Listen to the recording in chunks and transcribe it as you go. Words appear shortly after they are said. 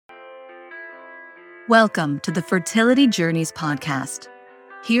Welcome to the Fertility Journeys podcast.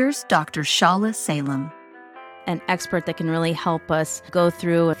 Here's Dr. Shala Salem, an expert that can really help us go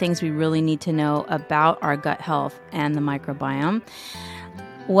through things we really need to know about our gut health and the microbiome.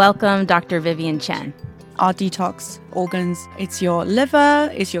 Welcome, Dr. Vivian Chen. Our detox organs, it's your liver,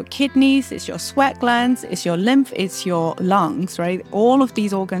 it's your kidneys, it's your sweat glands, it's your lymph, it's your lungs, right? All of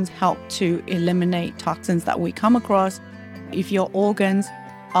these organs help to eliminate toxins that we come across. If your organs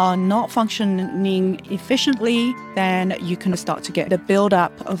are not functioning efficiently, then you can start to get the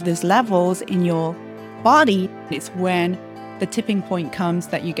buildup of these levels in your body. It's when the tipping point comes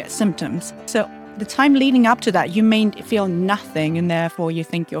that you get symptoms. So the time leading up to that, you may feel nothing and therefore you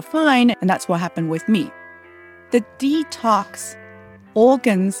think you're fine. And that's what happened with me. The detox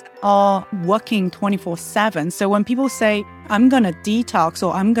organs are working 24/7. So when people say, I'm going to detox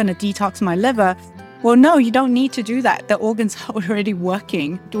or I'm going to detox my liver, well, no, you don't need to do that. The organs are already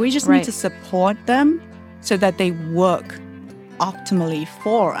working. Do we just need to support them so that they work optimally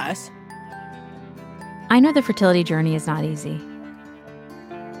for us? I know the fertility journey is not easy.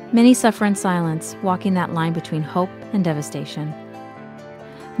 Many suffer in silence, walking that line between hope and devastation.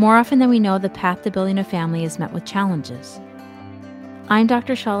 More often than we know, the path to building a family is met with challenges. I'm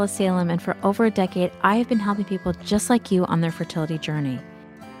Dr. Shala Salem, and for over a decade, I have been helping people just like you on their fertility journey.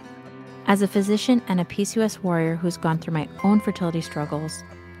 As a physician and a PCOS warrior who's gone through my own fertility struggles,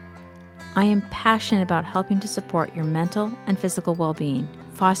 I am passionate about helping to support your mental and physical well-being,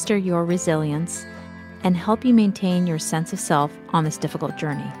 foster your resilience, and help you maintain your sense of self on this difficult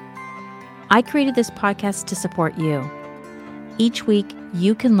journey. I created this podcast to support you. Each week,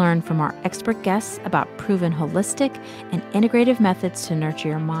 you can learn from our expert guests about proven holistic and integrative methods to nurture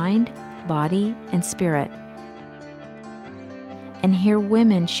your mind, body, and spirit, and hear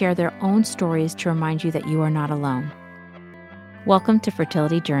women share their own stories to remind you that you are not alone. Welcome to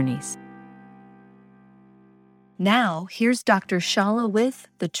Fertility Journeys. Now, here's Dr. Shala with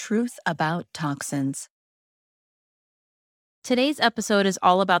the truth about toxins. Today's episode is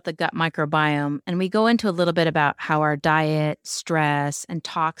all about the gut microbiome, and we go into a little bit about how our diet, stress, and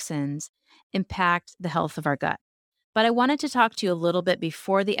toxins impact the health of our gut. But I wanted to talk to you a little bit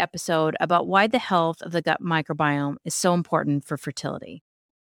before the episode about why the health of the gut microbiome is so important for fertility.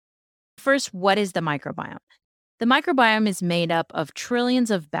 First, what is the microbiome? The microbiome is made up of trillions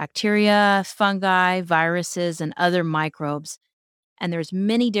of bacteria, fungi, viruses, and other microbes. And there's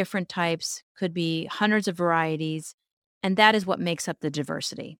many different types, could be hundreds of varieties, and that is what makes up the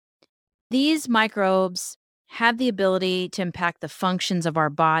diversity. These microbes have the ability to impact the functions of our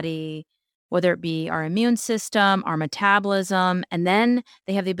body, whether it be our immune system, our metabolism, and then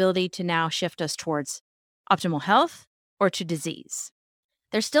they have the ability to now shift us towards optimal health or to disease.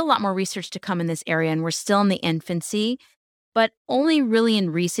 There's still a lot more research to come in this area, and we're still in the infancy, but only really in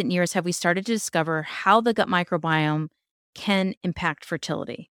recent years have we started to discover how the gut microbiome can impact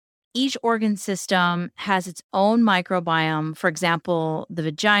fertility. Each organ system has its own microbiome. For example, the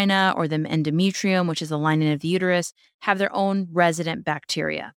vagina or the endometrium, which is the lining of the uterus, have their own resident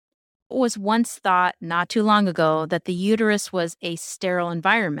bacteria. It was once thought not too long ago that the uterus was a sterile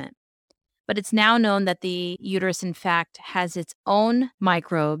environment, but it's now known that the uterus, in fact, has its own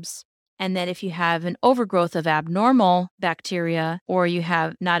microbes, and that if you have an overgrowth of abnormal bacteria or you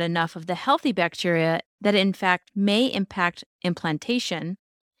have not enough of the healthy bacteria, that in fact may impact implantation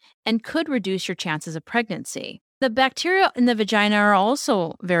and could reduce your chances of pregnancy. The bacteria in the vagina are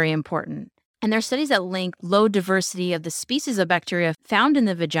also very important. And there are studies that link low diversity of the species of bacteria found in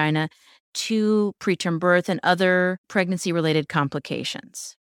the vagina to preterm birth and other pregnancy-related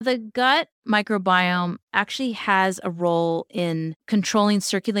complications. The gut microbiome actually has a role in controlling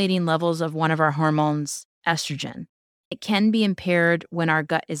circulating levels of one of our hormones, estrogen. It can be impaired when our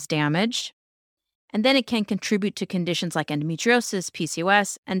gut is damaged, and then it can contribute to conditions like endometriosis,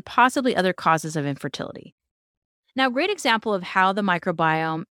 PCOS, and possibly other causes of infertility. Now, a great example of how the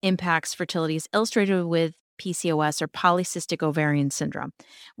microbiome impacts fertility is illustrated with PCOS, or polycystic ovarian syndrome,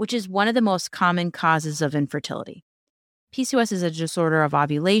 which is one of the most common causes of infertility. PCOS is a disorder of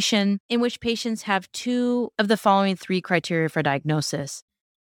ovulation in which patients have two of the following three criteria for diagnosis: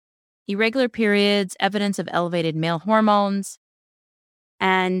 irregular periods, evidence of elevated male hormones,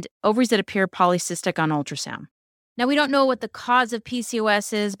 and ovaries that appear polycystic on ultrasound. Now, we don't know what the cause of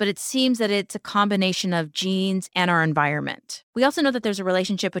PCOS is, but it seems that it's a combination of genes and our environment. We also know that there's a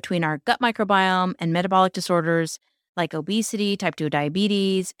relationship between our gut microbiome and metabolic disorders like obesity, type 2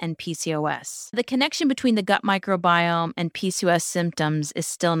 diabetes, and PCOS. The connection between the gut microbiome and PCOS symptoms is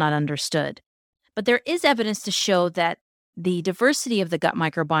still not understood. But there is evidence to show that the diversity of the gut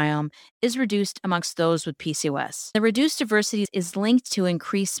microbiome is reduced amongst those with PCOS. The reduced diversity is linked to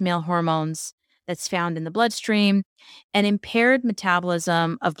increased male hormones that's found in the bloodstream, and impaired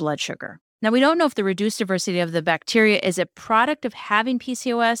metabolism of blood sugar. Now, we don't know if the reduced diversity of the bacteria is a product of having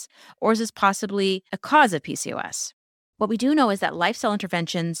PCOS or is this possibly a cause of PCOS. What we do know is that lifestyle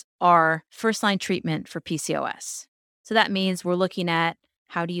interventions are first-line treatment for PCOS. So that means we're looking at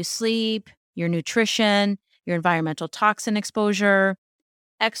how do you sleep, your nutrition, your environmental toxin exposure,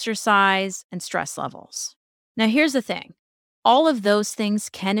 exercise, and stress levels. Now, here's the thing. All of those things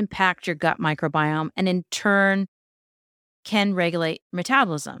can impact your gut microbiome and in turn can regulate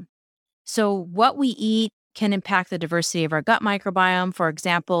metabolism. So what we eat can impact the diversity of our gut microbiome. For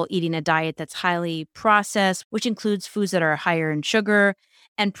example, eating a diet that's highly processed, which includes foods that are higher in sugar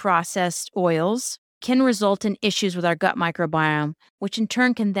and processed oils, can result in issues with our gut microbiome, which in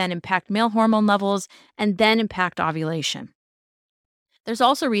turn can then impact male hormone levels and then impact ovulation. There's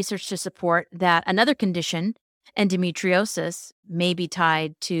also research to support that another condition, endometriosis, may be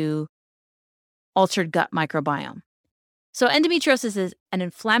tied to altered gut microbiome. So endometriosis is an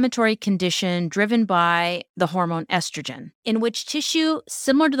inflammatory condition driven by the hormone estrogen, in which tissue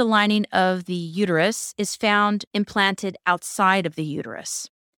similar to the lining of the uterus is found implanted outside of the uterus.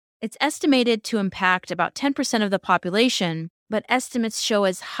 It's estimated to impact about 10% of the population, but estimates show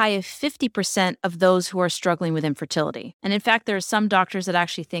as high as 50% of those who are struggling with infertility. And in fact, there are some doctors that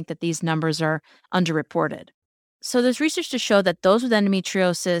actually think that these numbers are underreported. So there's research to show that those with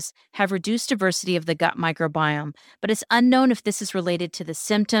endometriosis have reduced diversity of the gut microbiome, but it's unknown if this is related to the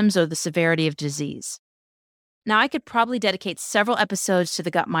symptoms or the severity of disease. Now, I could probably dedicate several episodes to the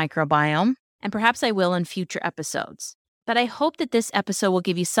gut microbiome, and perhaps I will in future episodes. But I hope that this episode will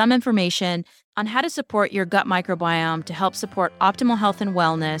give you some information on how to support your gut microbiome to help support optimal health and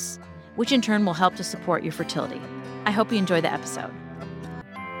wellness, which in turn will help to support your fertility. I hope you enjoy the episode.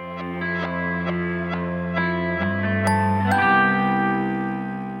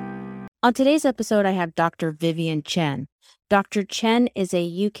 On today's episode, I have Dr. Vivian Chen. Dr. Chen is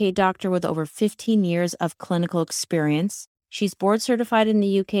a UK doctor with over 15 years of clinical experience. She's board certified in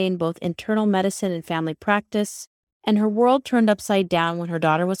the UK in both internal medicine and family practice, and her world turned upside down when her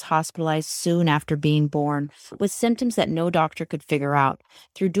daughter was hospitalized soon after being born with symptoms that no doctor could figure out.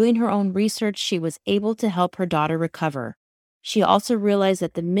 Through doing her own research, she was able to help her daughter recover. She also realized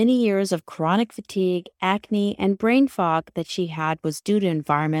that the many years of chronic fatigue, acne, and brain fog that she had was due to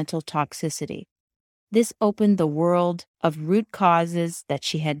environmental toxicity. This opened the world of root causes that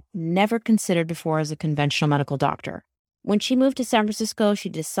she had never considered before as a conventional medical doctor. When she moved to San Francisco, she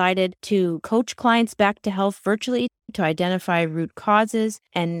decided to coach clients back to health virtually to identify root causes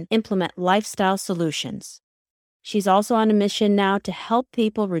and implement lifestyle solutions. She's also on a mission now to help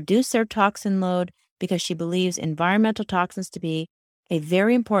people reduce their toxin load because she believes environmental toxins to be a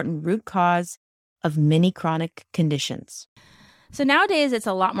very important root cause of many chronic conditions. So nowadays, it's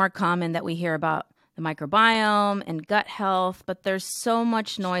a lot more common that we hear about the microbiome and gut health, but there's so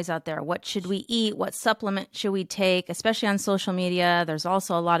much noise out there. What should we eat? What supplement should we take? Especially on social media, there's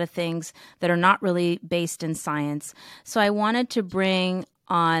also a lot of things that are not really based in science. So I wanted to bring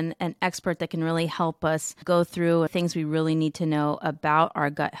on an expert that can really help us go through things we really need to know about our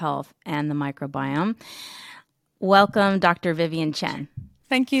gut health and the microbiome. Welcome, Dr. Vivian Chen.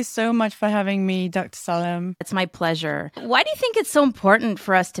 Thank you so much for having me, Dr. Salem. It's my pleasure. Why do you think it's so important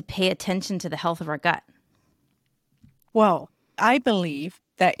for us to pay attention to the health of our gut? Well, I believe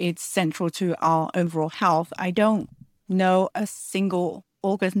that it's central to our overall health. I don't know a single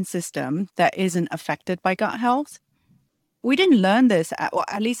organ system that isn't affected by gut health. We didn't learn this,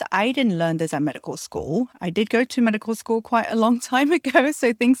 at least I didn't learn this at medical school. I did go to medical school quite a long time ago,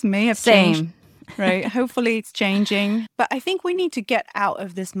 so things may have changed. Right? Hopefully it's changing. But I think we need to get out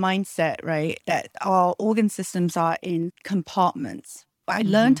of this mindset, right, that our organ systems are in compartments. I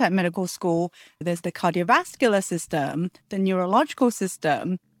learned at medical school, there's the cardiovascular system, the neurological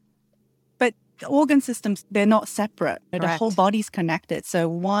system, but the organ systems, they're not separate. Correct. The whole body's connected. So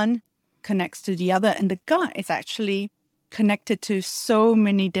one connects to the other, and the gut is actually connected to so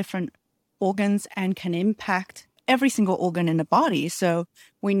many different organs and can impact every single organ in the body. So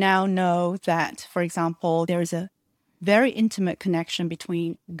we now know that, for example, there is a very intimate connection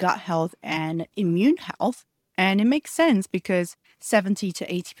between gut health and immune health. And it makes sense because 70 to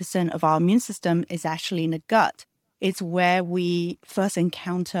 80% of our immune system is actually in the gut. It's where we first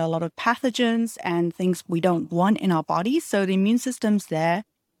encounter a lot of pathogens and things we don't want in our bodies. So the immune system's there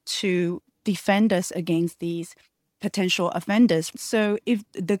to defend us against these potential offenders. So if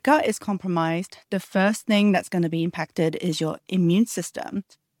the gut is compromised, the first thing that's going to be impacted is your immune system.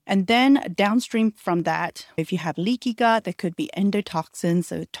 And then downstream from that, if you have leaky gut, there could be endotoxins,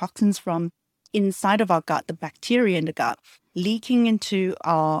 so toxins from inside of our gut, the bacteria in the gut. leaking into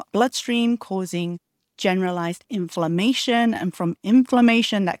our bloodstream, causing generalized inflammation. And from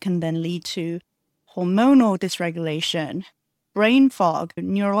inflammation, that can then lead to hormonal dysregulation, brain fog,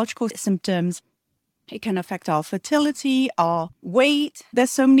 neurological symptoms. It can affect our fertility, our weight.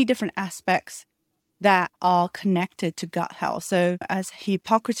 There's so many different aspects that are connected to gut health. So as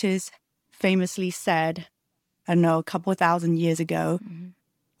Hippocrates famously said, I don't know, a couple of thousand years ago,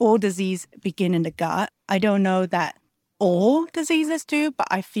 all disease begin in the gut. I don't know that all diseases do, but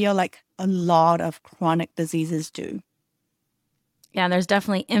I feel like a lot of chronic diseases do. Yeah, there's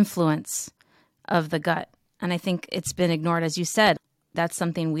definitely influence of the gut. And I think it's been ignored, as you said. That's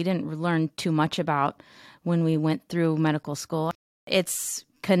something we didn't learn too much about when we went through medical school. It's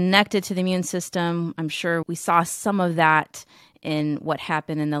connected to the immune system. I'm sure we saw some of that in what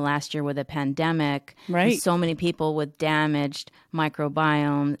happened in the last year with the pandemic. Right. And so many people with damaged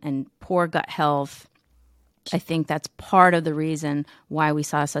microbiome and poor gut health. I think that's part of the reason why we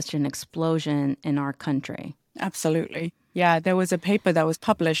saw such an explosion in our country. Absolutely. Yeah, there was a paper that was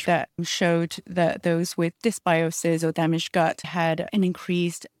published that showed that those with dysbiosis or damaged gut had an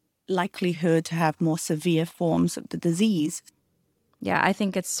increased likelihood to have more severe forms of the disease. Yeah, I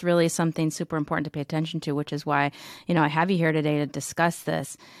think it's really something super important to pay attention to, which is why, I have you here today to discuss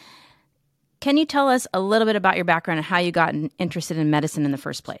this. Can you tell us a little bit about your background and how you got interested in medicine in the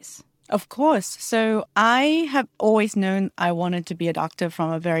first place? Of course. So I have always known I wanted to be a doctor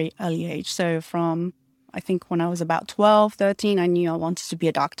from a very early age. So from, I think when I was about 12, 13, I knew I wanted to be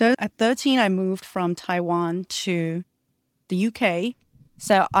a doctor. At 13, I moved from Taiwan to the UK.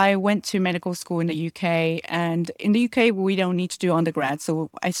 So I went to medical school in the UK, and in the UK, we don't need to do undergrad.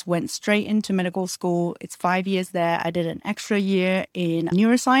 So I went straight into medical school. It's 5 years there. I did an extra year in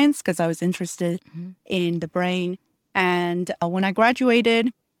neuroscience because I was interested in the brain. And when I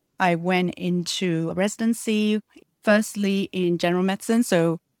graduated, I went into residency, firstly in general medicine.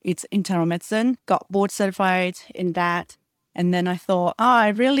 So it's internal medicine, got board certified in that. And then I thought, I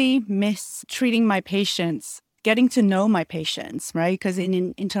really miss treating my patients, getting to know my patients, right? Because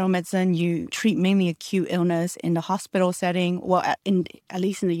in internal medicine, you treat mainly acute illness in the hospital setting, well, at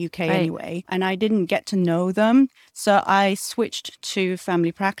least in the UK anyway. And I didn't get to know them. So I switched to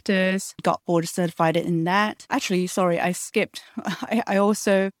family practice, got board certified in that. Actually, sorry, I skipped. I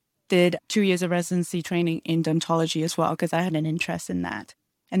also did 2 years of residency training in dermatology as well, because I had an interest in that.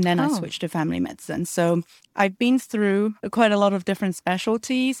 And then I switched to family medicine. So I've been through quite a lot of different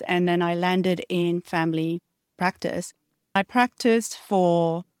specialties, and then I landed in family practice. I practiced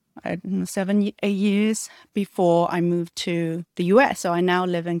for 7-8 years before I moved to the US. So I now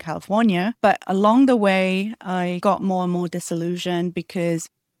live in California. But along the way, I got more and more disillusioned because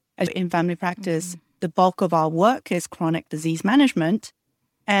in family practice, the bulk of our work is chronic disease management.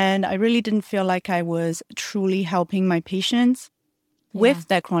 And I really didn't feel like I was truly helping my patients with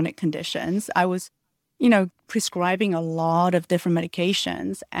their chronic conditions. I was prescribing a lot of different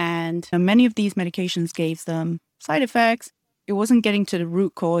medications, and many of these medications gave them side effects. It wasn't getting to the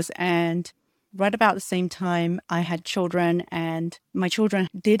root cause. And right about the same time, I had children, and my children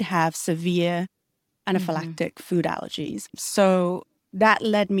did have severe anaphylactic food allergies. So that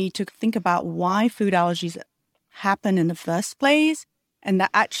led me to think about why food allergies happen in the first place. And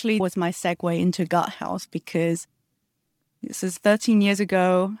that actually was my segue into gut health, because this is 13 years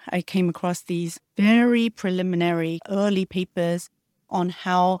ago. I came across these very preliminary early papers on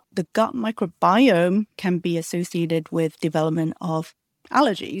how the gut microbiome can be associated with development of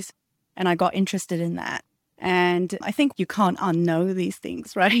allergies. And I got interested in that. And I think you can't unknow these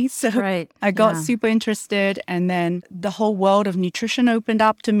things, right? So I got super interested. And then the whole world of nutrition opened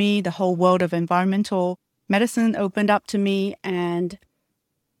up to me. The whole world of environmental medicine opened up to me. And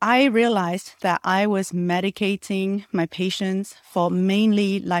I realized that I was medicating my patients for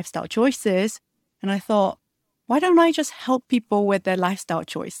mainly lifestyle choices. And I thought, why don't I just help people with their lifestyle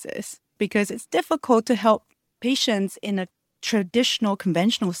choices? Because it's difficult to help patients in a traditional,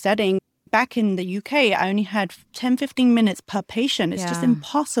 conventional setting. Back in the UK, I only had 10, 15 minutes per patient. It's just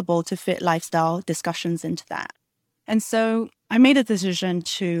impossible to fit lifestyle discussions into that. And so I made a decision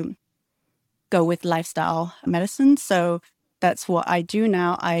to go with lifestyle medicine. So that's what I do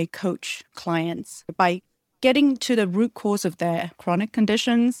now. I coach clients by getting to the root cause of their chronic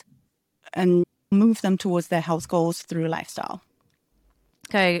conditions and move them towards their health goals through lifestyle.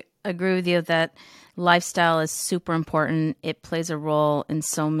 Okay, I agree with you that lifestyle is super important. It plays a role in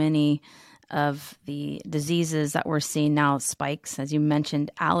so many of the diseases that we're seeing now spikes. As you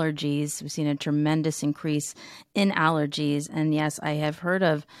mentioned, allergies. We've seen a tremendous increase in allergies. And yes, I have heard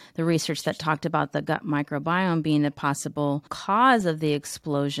of the research that talked about the gut microbiome being a possible cause of the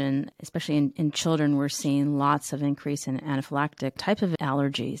explosion, especially in children. We're seeing lots of increase in anaphylactic type of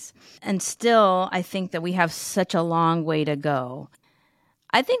allergies. And still, I think that we have such a long way to go.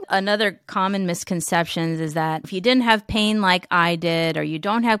 I think another common misconception is that if you didn't have pain like I did, or you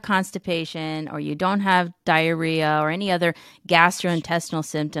don't have constipation, or you don't have diarrhea or any other gastrointestinal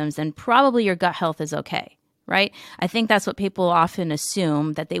symptoms, then probably your gut health is okay, right? I think that's what people often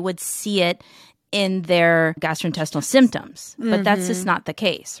assume, that they would see it in their gastrointestinal symptoms, but that's just not the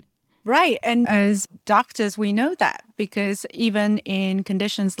case. Right. And as doctors, we know that because even in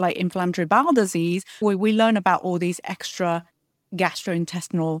conditions like inflammatory bowel disease, we learn about all these extra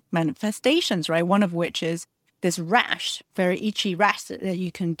gastrointestinal manifestations, right? One of which is this rash, very itchy rash that you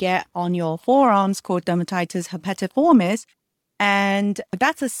can get on your forearms called dermatitis herpetiformis. And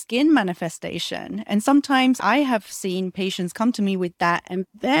that's a skin manifestation. And sometimes I have seen patients come to me with that and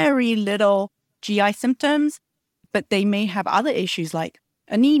very little GI symptoms, but they may have other issues like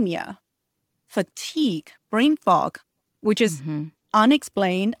anemia, fatigue, brain fog, which is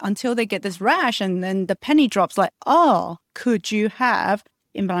unexplained until they get this rash, and then the penny drops like, oh, could you have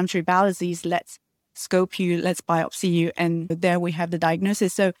inflammatory bowel disease? Let's scope you, let's biopsy you, and there we have the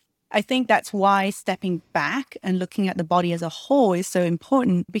diagnosis. So I think that's why stepping back and looking at the body as a whole is so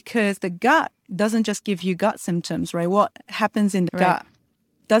important, because the gut doesn't just give you gut symptoms, right? What happens in the gut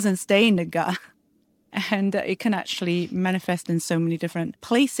doesn't stay in the gut, and it can actually manifest in so many different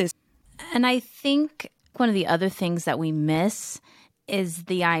places. And I think one of the other things that we miss is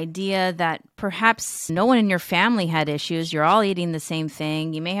the idea that perhaps no one in your family had issues. You're all eating the same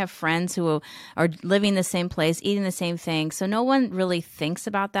thing. You may have friends who are living the same place, eating the same thing. So no one really thinks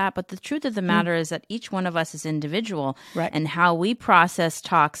about that. But the truth of the matter is that each one of us is individual. Right. And how we process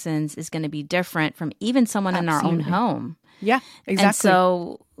toxins is going to be different from even someone in our own home. Yeah, exactly. And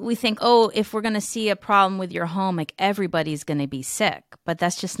so we think, oh, if we're going to see a problem with your home, like everybody's going to be sick. But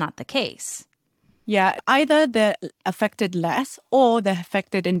that's just not the case. Yeah, either they're affected less or they're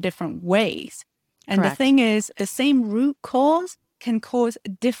affected in different ways. And Correct. The thing is, the same root cause can cause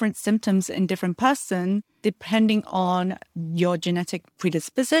different symptoms in different person depending on your genetic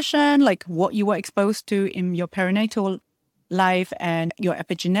predisposition, like what you were exposed to in your perinatal life and your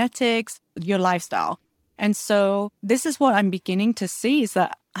epigenetics, your lifestyle. And so this is what I'm beginning to see, is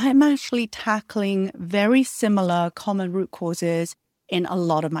that I'm actually tackling very similar common root causes in a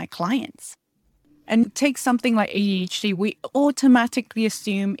lot of my clients. And take something like ADHD, we automatically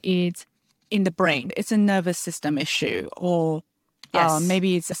assume it's in the brain. It's a nervous system issue, or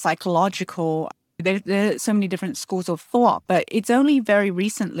maybe it's a psychological. There are so many different schools of thought, but it's only very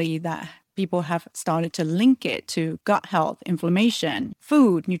recently that people have started to link it to gut health, inflammation,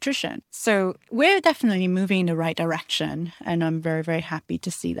 food, nutrition. So we're definitely moving in the right direction, and I'm very, very happy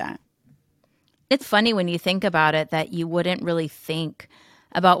to see that. It's funny when you think about it that you wouldn't really think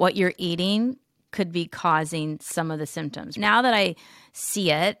about what you're eating could be causing some of the symptoms. Now that I see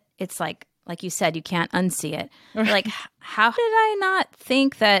it, it's like you said, you can't unsee it. Like, how did I not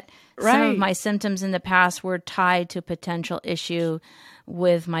think that some of my symptoms in the past were tied to a potential issue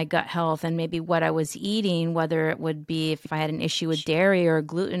with my gut health and maybe what I was eating, whether it would be if I had an issue with dairy or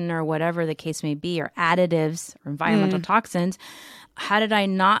gluten or whatever the case may be, or additives or environmental toxins. How did I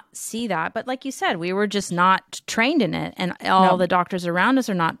not see that? But like you said, we were just not trained in it, and all the doctors around us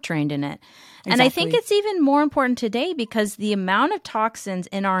are not trained in it. Exactly. And I think it's even more important today because the amount of toxins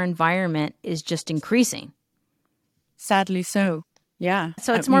in our environment is just increasing. Sadly so. Yeah.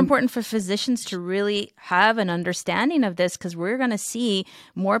 So it's more important for physicians to really have an understanding of this, because we're going to see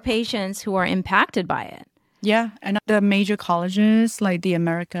more patients who are impacted by it. Yeah. And the major colleges like the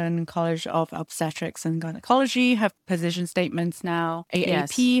American College of Obstetrics and Gynecology have position statements now.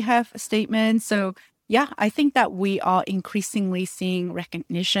 AAP have statements. So yeah, I think that we are increasingly seeing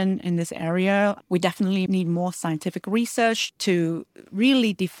recognition in this area. We definitely need more scientific research to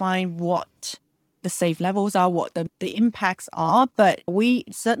really define what the safe levels are, what the impacts are. But we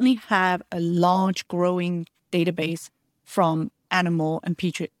certainly have a large growing database from animal and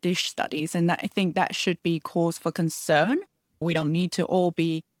petri dish studies. And I think that should be cause for concern. We don't need to all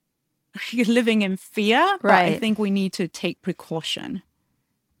be living in fear, but I think we need to take precaution.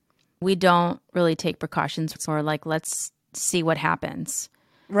 We don't really take precautions. Or like, let's see what happens.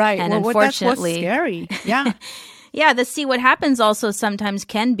 Right. And well, unfortunately, that's what's scary. Yeah. Yeah, the see what happens also sometimes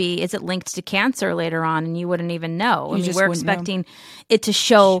can be, is it linked to cancer later on and you wouldn't even know? We're expecting it to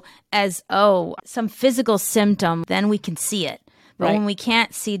show as, some physical symptom, then we can see it. But when we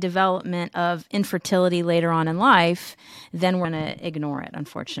can't see development of infertility later on in life, then we're going to ignore it,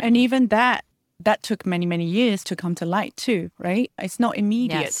 unfortunately. And even that took many, many years to come to light too, right? It's not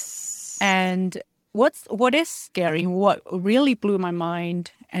immediate. Yes. And what is scary, what really blew my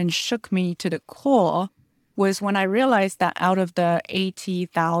mind and shook me to the core was when I realized that out of the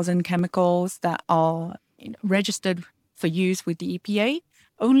 80,000 chemicals that are registered for use with the EPA,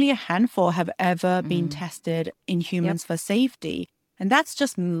 only a handful have ever been tested in humans for safety. And that's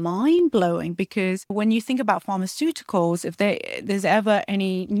just mind-blowing because when you think about pharmaceuticals, if there's ever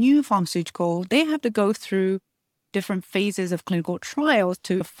any new pharmaceutical, they have to go through different phases of clinical trials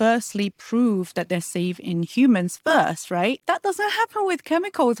to firstly prove that they're safe in humans first, right? That doesn't happen with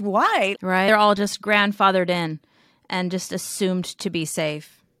chemicals. Why? Right. They're all just grandfathered in and just assumed to be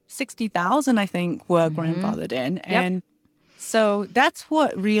safe. 60,000, I think, were grandfathered in. And so that's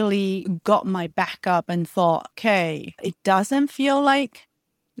what really got my back up and thought, okay, it doesn't feel like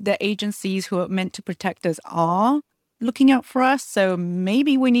the agencies who are meant to protect us are looking out for us. So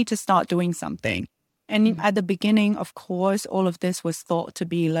maybe we need to start doing something. And at the beginning, of course, all of this was thought to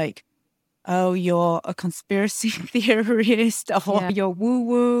be like, oh, you're a conspiracy theorist or you're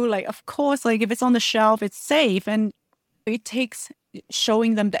woo-woo. Like, of course, like if it's on the shelf, it's safe. And it takes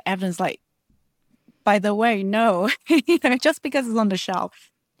showing them the evidence like, by the way, no, just because it's on the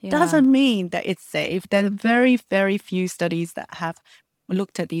shelf doesn't mean that it's safe. There are very, very few studies that have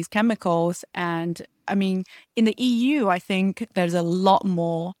looked at these chemicals. And I mean, in the EU, I think there's a lot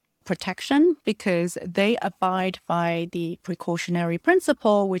more protection because they abide by the precautionary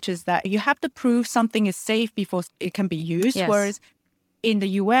principle, which is that you have to prove something is safe before it can be used. Yes. Whereas in the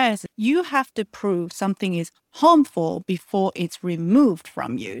US, you have to prove something is harmful before it's removed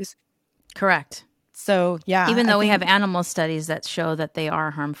from use. Correct. So, yeah. Even though we have animal studies that show that they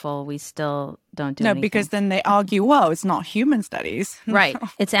are harmful, we still don't do anything. No, because then they argue, well, it's not human studies. Right.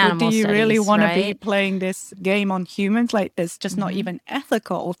 It's animal studies. Do you really want to be right? playing this game on humans? Like, it's just not even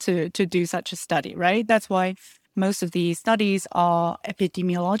ethical to do such a study, right? That's why most of these studies are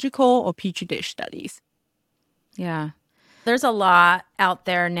epidemiological or petri dish studies. Yeah. There's a lot out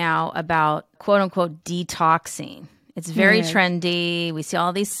there now about quote unquote detoxing. It's very trendy. We see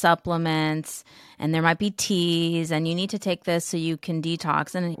all these supplements and there might be teas and you need to take this so you can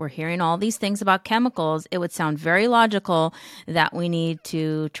detox. And we're hearing all these things about chemicals. It would sound very logical that we need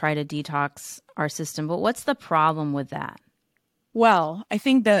to try to detox our system. But what's the problem with that? Well, I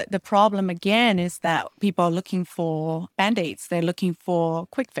think the problem again is that people are looking for Band-Aids. They're looking for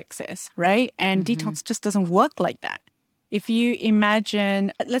quick fixes, right? And detox just doesn't work like that. If you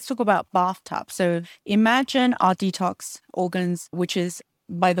imagine, let's talk about bathtub. So imagine our detox organs, which is,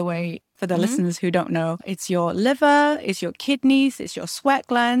 by the way, for the listeners who don't know, it's your liver, it's your kidneys, it's your sweat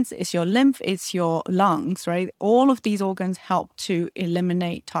glands, it's your lymph, it's your lungs, right? All of these organs help to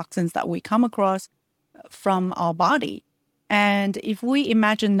eliminate toxins that we come across from our body. And if we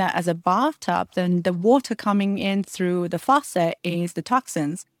imagine that as a bathtub, then the water coming in through the faucet is the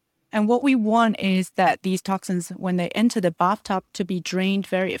toxins. And what we want is that these toxins, when they enter the bathtub, to be drained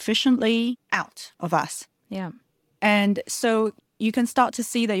very efficiently out of us. Yeah. And so you can start to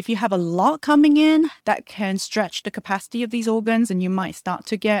see that if you have a lot coming in, that can stretch the capacity of these organs and you might start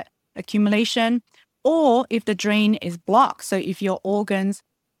to get accumulation. Or if the drain is blocked, so if your organs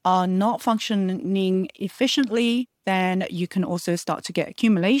are not functioning efficiently, then you can also start to get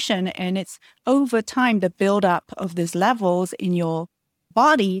accumulation. And it's over time, the buildup of these levels in your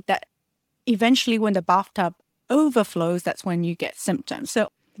body that eventually when the bathtub overflows, that's when you get symptoms. So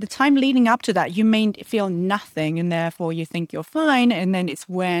the time leading up to that, you may feel nothing and therefore you think you're fine. And then it's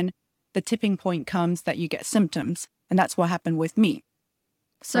when the tipping point comes that you get symptoms. And that's what happened with me.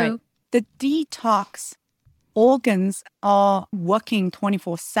 So the detox organs are working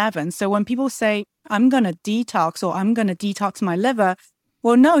 24/7. So when people say, I'm going to detox or I'm going to detox my liver,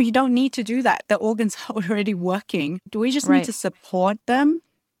 well, no, you don't need to do that. The organs are already working. Do we just need to support them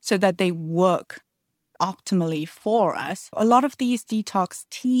so that they work optimally for us? A lot of these detox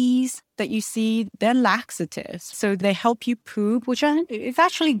teas that you see, they're laxatives. So they help you poop, which is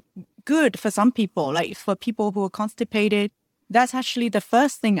actually good for some people. Like for people who are constipated, that's actually the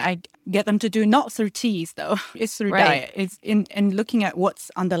first thing I get them to do, not through teas though. It's through diet. It's in looking at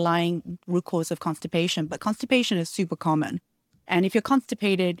what's underlying root cause of constipation. But constipation is super common. And if you're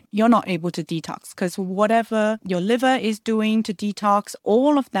constipated, you're not able to detox because whatever your liver is doing to detox,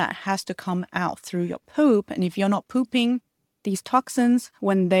 all of that has to come out through your poop. And if you're not pooping, these toxins,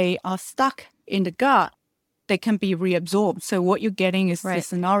 when they are stuck in the gut, they can be reabsorbed. So what you're getting is this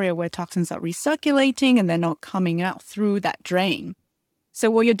scenario where toxins are recirculating and they're not coming out through that drain. So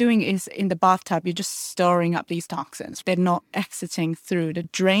what you're doing is in the bathtub, you're just stirring up these toxins. They're not exiting through the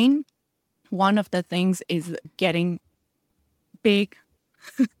drain. One of the things is getting big,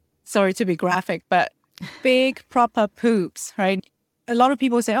 sorry to be graphic, but big proper poops, right? A lot of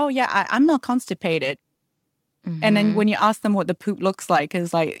people say, oh yeah, I'm not constipated. And then when you ask them what the poop looks like,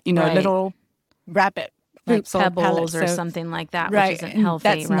 it's like, little rabbit poops like or pebbles pellets. or So, something like that, right, which isn't and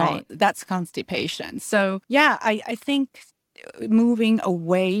healthy, right? That's constipation. So yeah, I think moving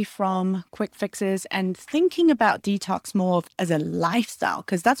away from quick fixes and thinking about detox more as a lifestyle,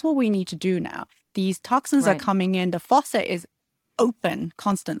 because that's what we need to do now. These toxins are coming in, the faucet is open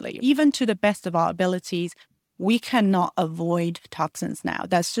constantly. Even to the best of our abilities, we cannot avoid toxins now.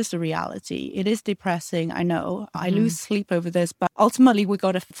 That's just a reality. It is depressing, I know. I lose sleep over this, but ultimately we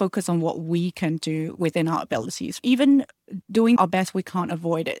got to focus on what we can do within our abilities. Even doing our best, we can't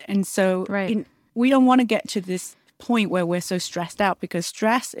avoid it. And so we don't want to get to this point where we're so stressed out, because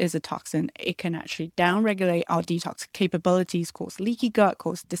stress is a toxin. It can actually downregulate our detox capabilities, cause leaky gut,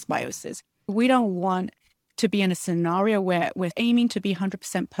 cause dysbiosis. We don't want to be in a scenario where we're aiming to be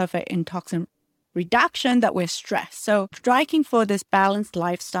 100% perfect in toxin reduction, that we're stressed. So striking for this balanced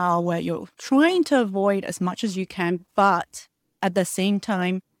lifestyle where you're trying to avoid as much as you can, but at the same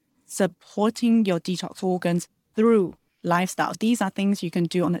time, supporting your detox organs through lifestyle. These are things you can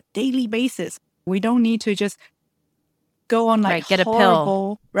do on a daily basis. We don't need to just go on like get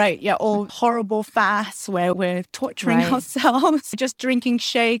horrible, a pill. Or horrible fasts where we're torturing ourselves, just drinking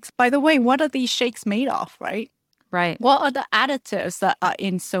shakes. By the way, what are these shakes made of, right? Right. What are the additives that are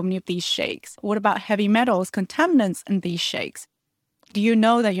in so many of these shakes? What about heavy metals, contaminants in these shakes? Do you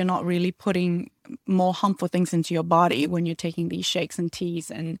know that you're not really putting more harmful things into your body when you're taking these shakes and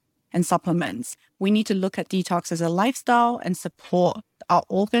teas and supplements? We need to look at detox as a lifestyle and support our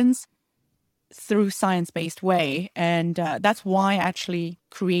organs through science-based way. And that's why I actually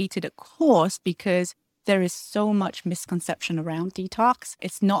created a course, because there is so much misconception around detox.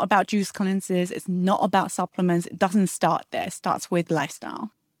 It's not about juice cleanses. It's not about supplements. It doesn't start there. It starts with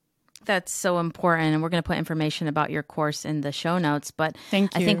lifestyle. That's so important. And we're going to put information about your course in the show notes. But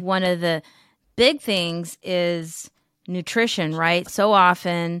Thank you. I think one of the big things is nutrition, right? So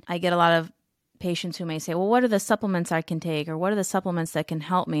often I get a lot of patients who may say, well, what are the supplements I can take, or what are the supplements that can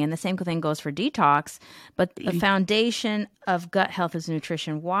help me? And the same thing goes for detox. But the foundation of gut health is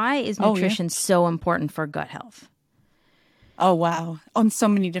nutrition. Why is nutrition so important for gut health? Oh, wow. On so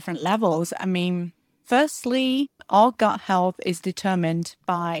many different levels. I mean, firstly, our gut health is determined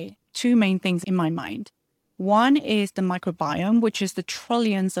by two main things in my mind. One is the microbiome, which is the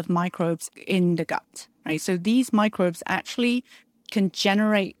trillions of microbes in the gut, right? So these microbes actually can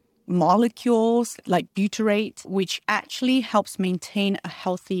generate molecules like butyrate, which actually helps maintain a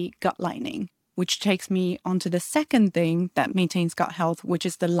healthy gut lining, which takes me onto the second thing that maintains gut health, which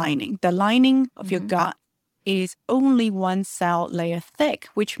is the lining. The lining of your gut is only one cell layer thick,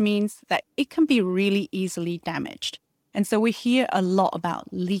 which means that it can be really easily damaged. And so we hear a lot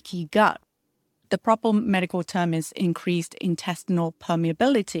about leaky gut. The proper medical term is increased intestinal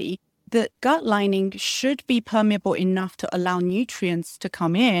permeability. The gut lining should be permeable enough to allow nutrients to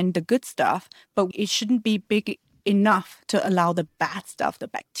come in, the good stuff, but it shouldn't be big enough to allow the bad stuff, the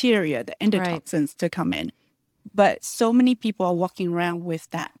bacteria, the endotoxins to come in. But so many people are walking around with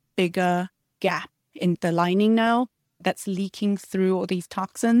that bigger gap in the lining now that's leaking through all these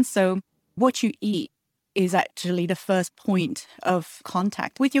toxins. So what you eat is actually the first point of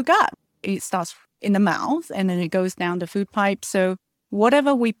contact with your gut. It starts in the mouth and then it goes down the food pipe. So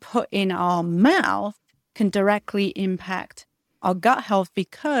whatever we put in our mouth can directly impact our gut health,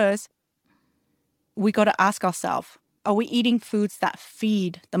 because we got to ask ourselves, are we eating foods that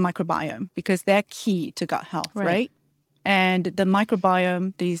feed the microbiome? Because they're key to gut health, right? And the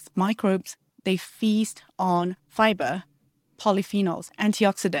microbiome, these microbes, they feast on fiber, polyphenols,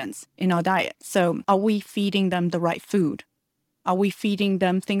 antioxidants in our diet. So are we feeding them the right food? Are we feeding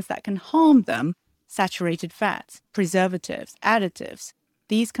them things that can harm them? Saturated fats, preservatives, additives.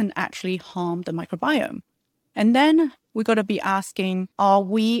 These can actually harm the microbiome. And then we got to be asking, are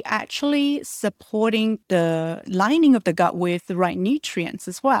we actually supporting the lining of the gut with the right nutrients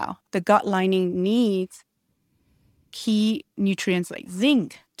as well? The gut lining needs key nutrients like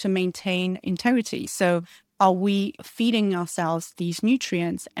zinc to maintain integrity. So are we feeding ourselves these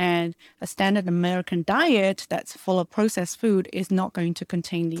nutrients? And a standard American diet that's full of processed food is not going to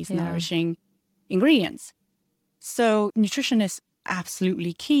contain these nourishing ingredients. So nutrition is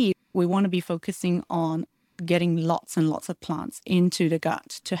absolutely key. We want to be focusing on getting lots and lots of plants into the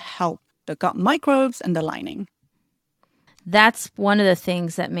gut to help the gut microbes and the lining. That's one of the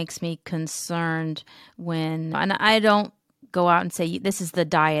things that makes me concerned and I don't go out and say, this is the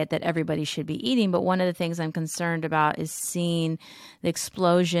diet that everybody should be eating. But one of the things I'm concerned about is seeing the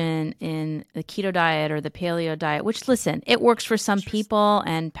explosion in the keto diet or the paleo diet, which, listen, it works for some people,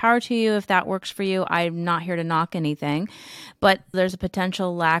 and power to you if that works for you. I'm not here to knock anything, but there's a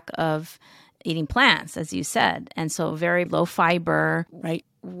potential lack of eating plants, as you said. And so very low fiber. Right.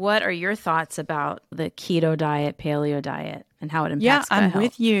 What are your thoughts about the keto diet, paleo diet, and how it impacts gut I'm health?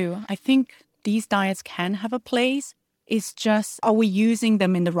 with you. I think these diets can have a place. It's just, are we using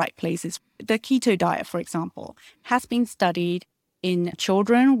them in the right places? The keto diet, for example, has been studied in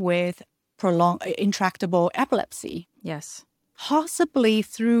children with prolonged intractable epilepsy. Yes. Possibly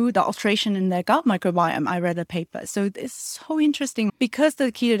through the alteration in their gut microbiome. I read a paper. So it's so interesting because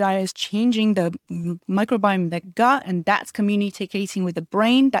the keto diet is changing the microbiome in the gut, and that's communicating with the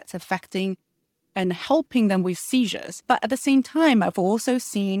brain, that's affecting and helping them with seizures. But at the same time, I've also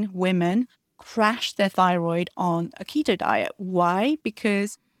seen women crash their thyroid on a keto diet. Why?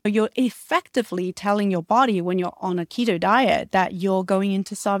 Because you're effectively telling your body when you're on a keto diet that you're going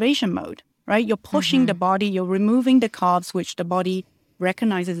into starvation mode. Right? You're pushing the body, you're removing the carbs, which the body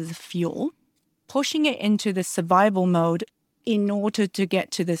recognizes as fuel, pushing it into the survival mode in order to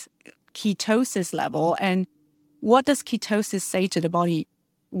get to this ketosis level. And what does ketosis say to the body?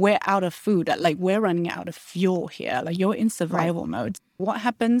 We're out of food, like we're running out of fuel here, like you're in survival mode. What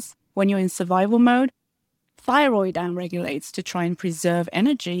happens when you're in survival mode? Thyroid downregulates to try and preserve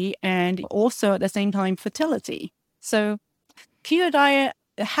energy and also at the same time fertility. So keto diet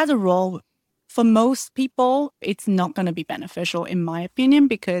has a role. For most people, it's not going to be beneficial, in my opinion,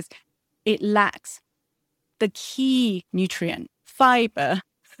 because it lacks the key nutrient, fiber.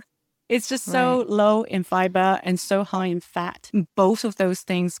 It's just so low in fiber and so high in fat. Both of those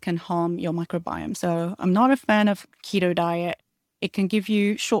things can harm your microbiome. So I'm not a fan of keto diet. It can give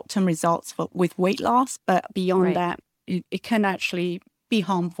you short-term results with weight loss, but beyond that, it can actually be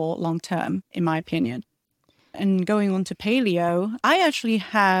harmful long-term, in my opinion. And going on to paleo, I actually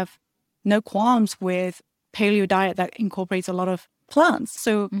have no qualms with paleo diet that incorporates a lot of plants.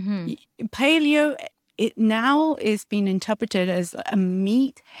 So paleo, it now is being interpreted as a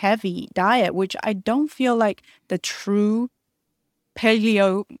meat-heavy diet, which I don't feel like the true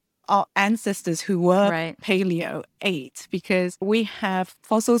paleo, our ancestors who were paleo ate, because we have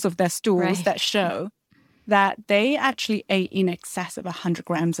fossils of their stools that show that they actually ate in excess of 100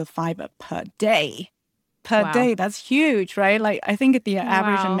 grams of fiber per day. Day. That's huge, right? Like I think the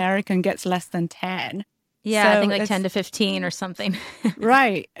average American gets less than 10. Yeah, so I think like 10 to 15 or something.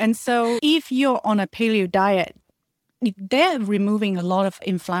 Right. And so if you're on a paleo diet, they're removing a lot of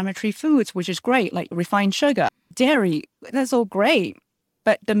inflammatory foods, which is great, like refined sugar, dairy, that's all great.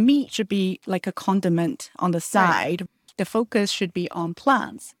 But the meat should be like a condiment on the side. The focus should be on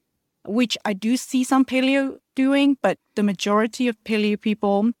plants, which I do see some paleo doing, but the majority of paleo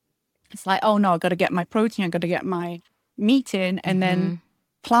people, it's like, oh no, I got to get my protein, I got to get my meat in. And then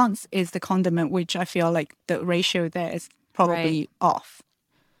plants is the condiment, which I feel like the ratio there is probably off.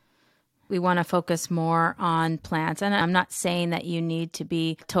 We want to focus more on plants. And I'm not saying that you need to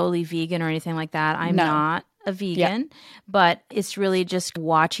be totally vegan or anything like that. I'm not a vegan, but it's really just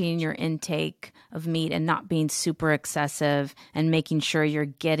watching your intake of meat and not being super excessive and making sure you're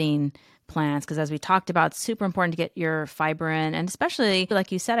getting plants, because as we talked about, it's super important to get your fiber in. And especially,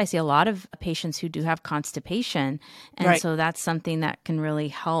 like you said, I see a lot of patients who do have constipation. And so that's something that can really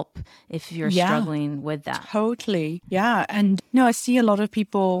help if you're struggling with that. Totally. Yeah. And I see a lot of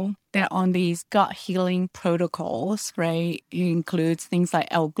people, they're on these gut healing protocols, right? It includes things like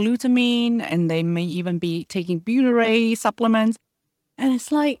L-glutamine, and they may even be taking butyrate supplements. And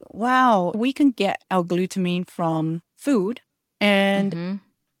it's like, wow, we can get L-glutamine from food. And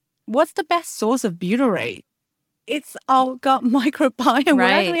what's the best source of butyrate? It's our gut microbiome. We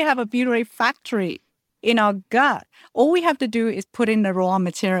actually have a butyrate factory in our gut. All we have to do is put in the raw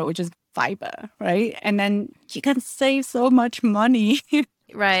material, which is fiber, right? And then you can save so much money.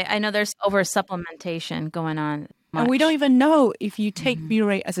 Right. I know there's over supplementation going on. And we don't even know if you take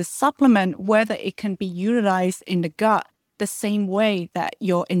butyrate as a supplement, whether it can be utilized in the gut the same way that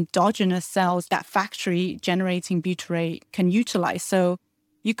your endogenous cells, that factory generating butyrate, can utilize. So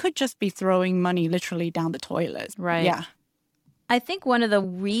you could just be throwing money literally down the toilet. Right. Yeah. I think one of the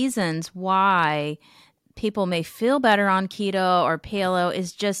reasons why people may feel better on keto or paleo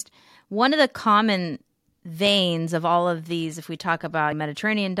is just one of the common veins of all of these. If we talk about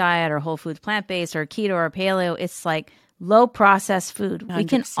Mediterranean diet or whole foods plant-based or keto or paleo, it's like low processed food. We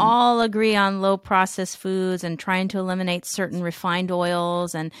can 100%. all agree on low processed foods and trying to eliminate certain refined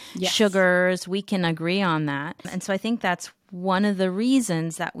oils and Yes. sugars. We can agree on that. And so I think that's one of the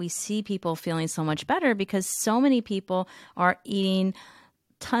reasons that we see people feeling so much better, because so many people are eating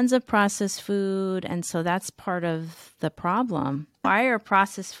tons of processed food. And so that's part of the problem. Why are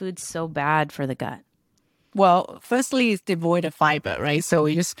processed foods so bad for the gut? Well, firstly, it's devoid of fiber, right? So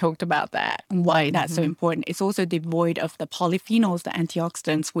we just talked about that and why that's so important. It's also devoid of the polyphenols, the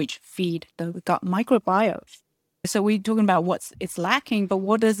antioxidants, which feed the gut microbiome. So we're talking about it's lacking, but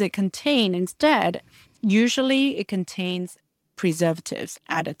what does it contain instead? Usually it contains preservatives,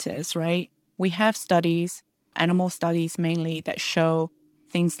 additives, right? We have studies, animal studies mainly, that show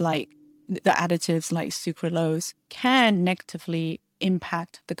things like the additives like sucralose can negatively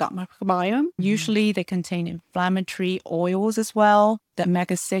impact the gut microbiome. Usually they contain inflammatory oils as well. The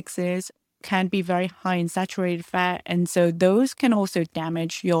omega-6s can be very high in saturated fat. And so those can also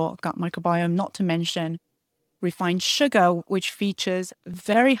damage your gut microbiome, not to mention refined sugar, which features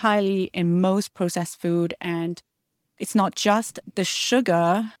very highly in most processed food. And it's not just the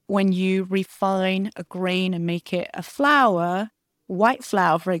sugar. When you refine a grain and make it a flour, white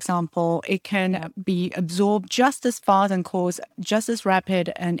flour, for example, it can be absorbed just as fast and cause just as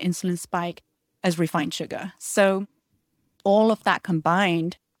rapid an insulin spike as refined sugar. So all of that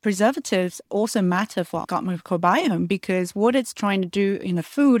combined, preservatives also matter for gut microbiome, because what it's trying to do in the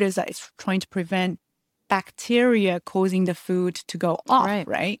food is that it's trying to prevent bacteria causing the food to go off,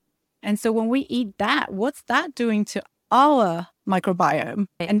 right? And so when we eat that, what's that doing to our microbiome?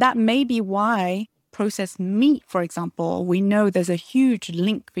 And that may be why processed meat, for example, we know there's a huge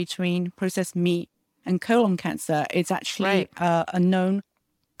link between processed meat and colon cancer. It's actually a known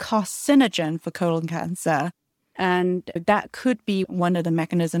carcinogen for colon cancer. And that could be one of the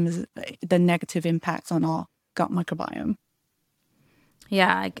mechanisms, the negative impacts on our gut microbiome.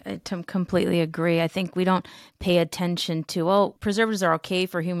 Yeah, I completely agree. I think we don't pay attention to, preservatives are okay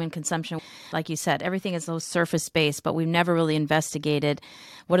for human consumption. Like you said, everything is so surface-based, but we've never really investigated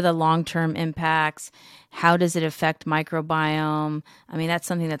what are the long-term impacts? How does it affect microbiome? I mean, that's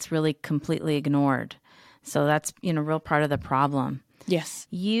something that's really completely ignored. So that's, real part of the problem. Yes.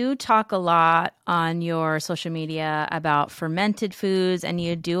 You talk a lot on your social media about fermented foods, and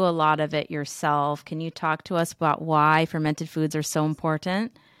you do a lot of it yourself. Can you talk to us about why fermented foods are so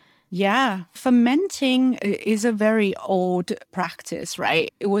important? Yeah, fermenting is a very old practice,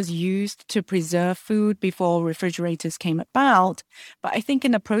 right? It was used to preserve food before refrigerators came about. But I think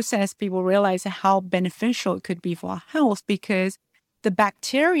in the process, people realized how beneficial it could be for our health, because the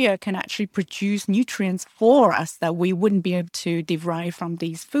bacteria can actually produce nutrients for us that we wouldn't be able to derive from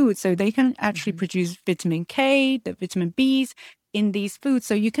these foods. So they can actually produce vitamin K, the vitamin Bs in these foods.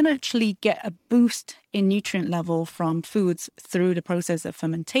 So you can actually get a boost in nutrient level from foods through the process of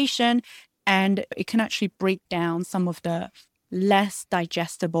fermentation. And it can actually break down some of the less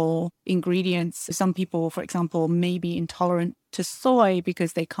digestible ingredients. Some people, for example, may be intolerant to soy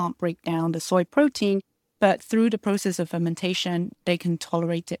because they can't break down the soy protein. But through the process of fermentation, they can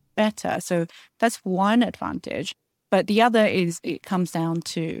tolerate it better. So that's one advantage. But the other is it comes down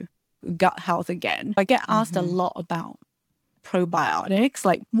to gut health again. I get asked a lot about probiotics,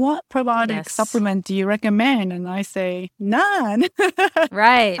 like what probiotic supplement do you recommend? And I say, none.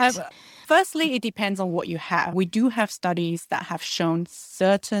 Right. Firstly, it depends on what you have. We do have studies that have shown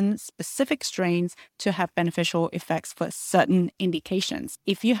certain specific strains to have beneficial effects for certain indications.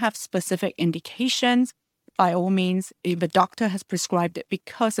 If you have specific indications, by all means, if a doctor has prescribed it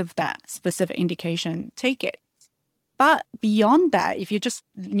because of that specific indication, take it. But beyond that, if you're just,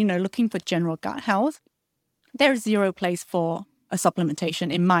 looking for general gut health, there's zero place for a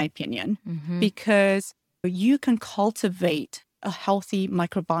supplementation, in my opinion, because you can cultivate a healthy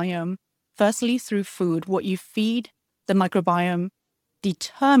microbiome, firstly through food. What you feed the microbiome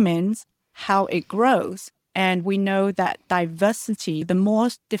determines how it grows. And we know that diversity, the more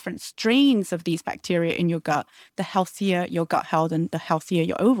different strains of these bacteria in your gut, the healthier your gut health and the healthier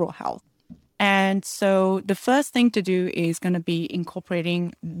your overall health. And so the first thing to do is going to be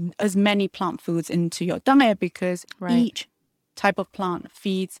incorporating as many plant foods into your diet, because each type of plant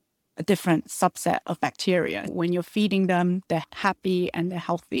feeds a different subset of bacteria. When you're feeding them, they're happy and they're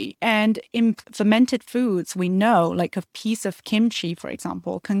healthy. And in fermented foods, we know, like a piece of kimchi, for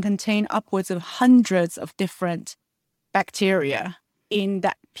example, can contain upwards of hundreds of different bacteria in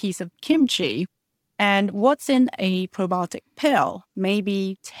that piece of kimchi. And what's in a probiotic pill?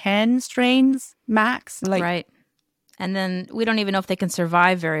 Maybe 10 strains max. Right. And then we don't even know if they can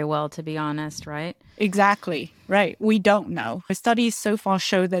survive very well, to be honest, right? Exactly. Right. We don't know. The studies so far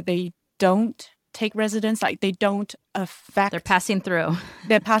show that they don't take residence, like they don't affect. They're passing through.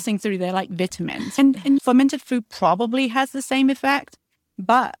 They're passing through. They're like vitamins. And fermented food probably has the same effect,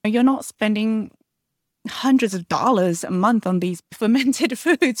 but you're not spending hundreds of dollars a month on these fermented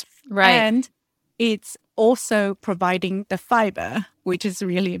foods. Right. And it's also providing the fiber, which is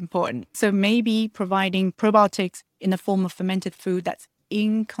really important. So maybe providing probiotics in the form of fermented food that's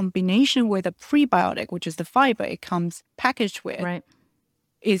in combination with a prebiotic, which is the fiber it comes packaged with, Right.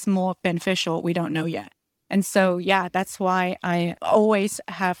 is more beneficial. We don't know yet. And so, yeah, that's why I always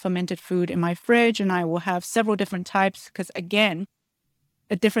have fermented food in my fridge, and I will have several different types because, again,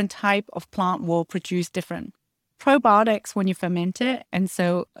 a different type of plant will produce different probiotics when you ferment it. And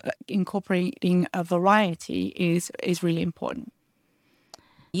so incorporating a variety is really important.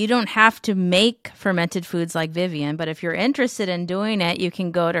 You don't have to make fermented foods like Vivian, but if you're interested in doing it, you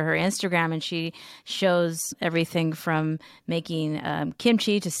can go to her Instagram and she shows everything from making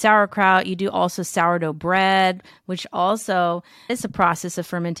kimchi to sauerkraut. You do also sourdough bread, which also is a process of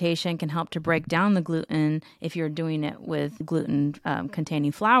fermentation, can help to break down the gluten if you're doing it with gluten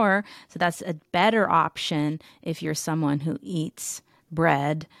containing flour. So that's a better option if you're someone who eats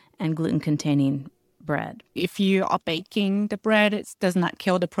bread and gluten containing bread. If you are baking the bread, doesn't that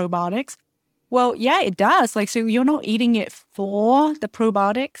kill the probiotics? Well, yeah, it does. Like, so you're not eating it for the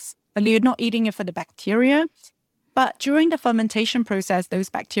probiotics, and you're not eating it for the bacteria. But during the fermentation process, those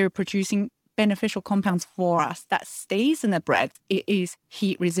bacteria producing beneficial compounds for us that stays in the bread, it is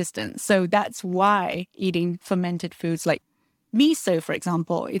heat resistant. So that's why eating fermented foods like miso, for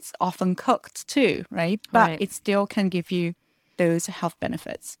example, it's often cooked too, right? But it still can give you those health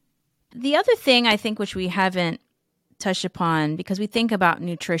benefits. The other thing I think which we haven't touched upon, because we think about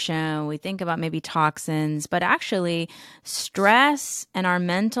nutrition, we think about maybe toxins, but actually stress and our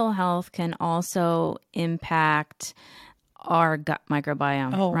mental health can also impact our gut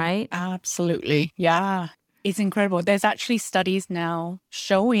microbiome, right? Absolutely. Yeah. It's incredible. There's actually studies now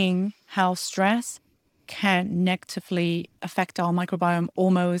showing how stress can negatively affect our microbiome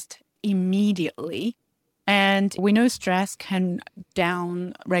almost immediately. And we know stress can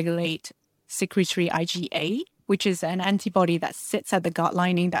down-regulate secretory IgA, which is an antibody that sits at the gut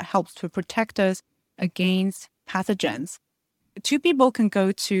lining that helps to protect us against pathogens. Two people can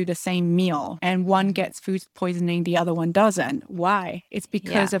go to the same meal and one gets food poisoning, the other one doesn't. Why? It's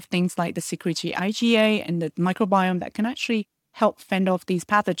because of things like the secretory IgA and the microbiome that can actually help fend off these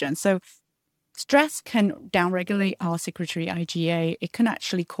pathogens. So stress can downregulate our secretory IgA. It can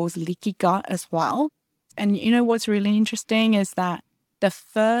actually cause leaky gut as well. And you know what's really interesting is that the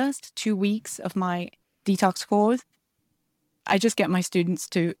first 2 weeks of my detox course, I just get my students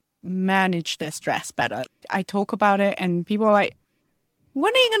to manage their stress better. I talk about it and people are like,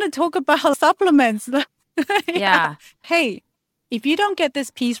 when are you going to talk about supplements? Yeah. Hey, if you don't get this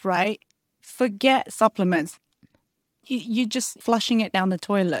piece right, forget supplements. You're just flushing it down the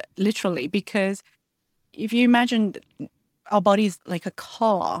toilet, literally, because if you imagine our body's like a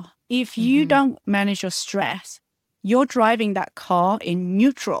car. If you don't manage your stress, you're driving that car in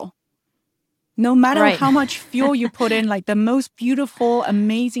neutral. No matter how much fuel you put in, like the most beautiful,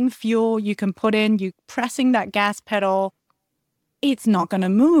 amazing fuel you can put in, you pressing that gas pedal, it's not going to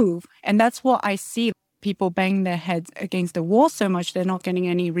move. And that's what I see. People bang their heads against the wall so much they're not getting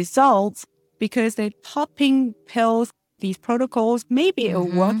any results because they're popping pills, these protocols. Maybe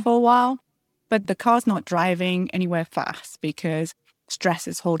it'll work for a while, but the car's not driving anywhere fast because stress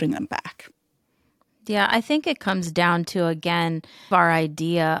is holding them back. Yeah, I think it comes down to, again, our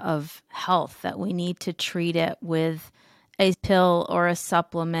idea of health, that we need to treat it with a pill or a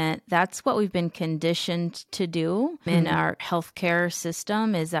supplement. That's what we've been conditioned to do in our healthcare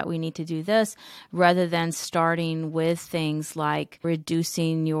system, is that we need to do this rather than starting with things like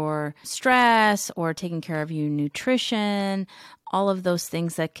reducing your stress or taking care of your nutrition, all of those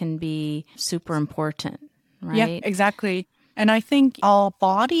things that can be super important, right? Yeah, exactly. And I think our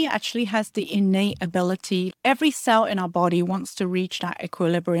body actually has the innate ability. Every cell in our body wants to reach that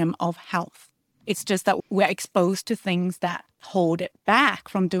equilibrium of health. It's just that we're exposed to things that hold it back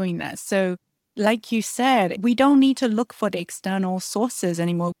from doing this. So like you said, we don't need to look for the external sources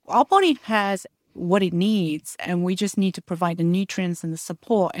anymore. Our body has what it needs, and we just need to provide the nutrients and the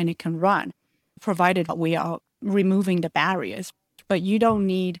support, and it can run, provided we are removing the barriers. But you don't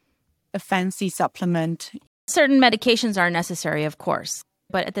need a fancy supplement. Certain medications are necessary, of course,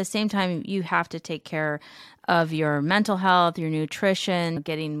 but at the same time, you have to take care of your mental health, your nutrition,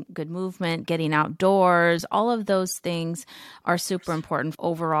 getting good movement, getting outdoors. All of those things are super important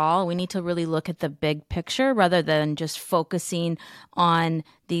overall. We need to really look at the big picture rather than just focusing on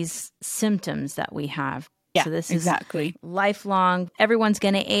these symptoms that we have. Yeah, So this exactly. is lifelong. Everyone's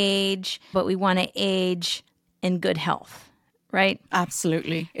going to age, but we want to age in good health, right?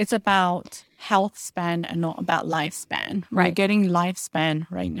 Absolutely. It's about health span and not about lifespan. We're Right. getting lifespan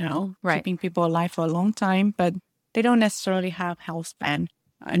right now, Right. keeping people alive for a long time, but they don't necessarily have health span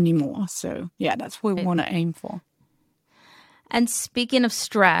anymore. So yeah, that's what we want to aim for. And speaking of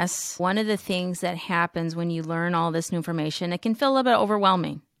stress, one of the things that happens when you learn all this new information, it can feel a little bit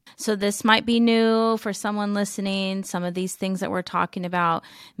overwhelming. So this might be new for someone listening. Some of these things that we're talking about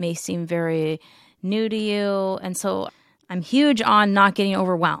may seem very new to you. And so I'm huge on not getting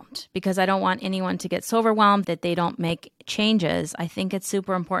overwhelmed because I don't want anyone to get so overwhelmed that they don't make changes. I think it's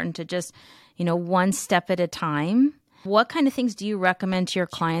super important to just, one step at a time. What kind of things do you recommend to your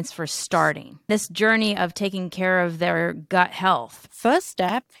clients for starting this journey of taking care of their gut health? First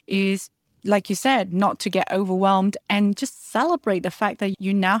step is, like you said, not to get overwhelmed and just celebrate the fact that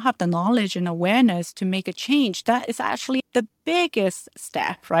you now have the knowledge and awareness to make a change. That is actually the biggest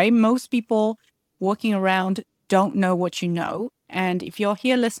step, right? Most people walking around don't know what you know. And if you're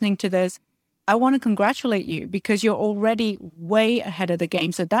here listening to this, I want to congratulate you because you're already way ahead of the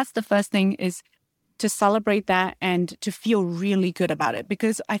game. So that's the first thing, is to celebrate that and to feel really good about it,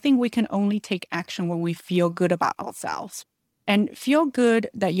 because I think we can only take action when we feel good about ourselves and feel good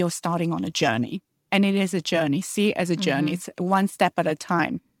that you're starting on a journey. And it is a journey. See it as a journey. It's one step at a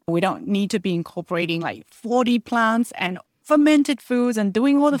time. We don't need to be incorporating like 40 plants and fermented foods and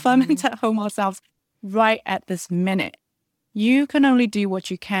doing all the ferments at home ourselves right at this minute. You can only do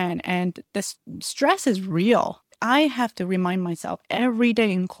what you can. And the stress is real. I have to remind myself every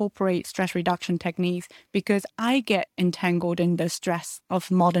day, incorporate stress reduction techniques, because I get entangled in the stress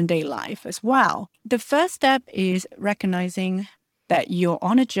of modern day life as well. The first step is recognizing that you're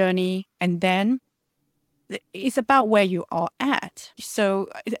on a journey, and then it's about where you are at. So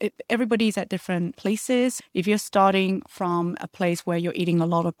everybody's at different places. If you're starting from a place where you're eating a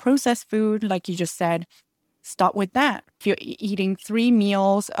lot of processed food, like you just said, start with that. If you're eating 3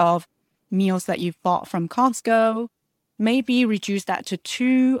 meals that you've bought from Costco, maybe reduce that to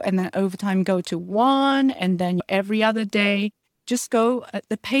 2, and then over time go to 1, and then every other day, just go at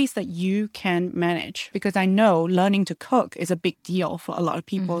the pace that you can manage. Because I know learning to cook is a big deal for a lot of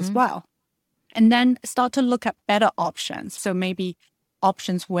people as well. And then start to look at better options. So maybe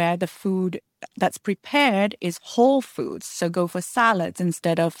options where the food that's prepared is whole foods. So go for salads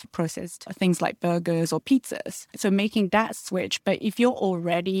instead of processed things like burgers or pizzas. So making that switch. But if you're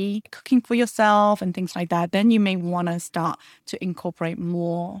already cooking for yourself and things like that, then you may want to start to incorporate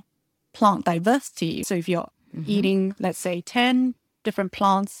more plant diversity. So if you're eating, let's say, 10 different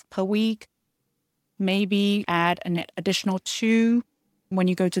plants per week, maybe add an additional 2 when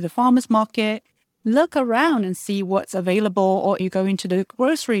you go to the farmer's market. Look around and see what's available, or you go into the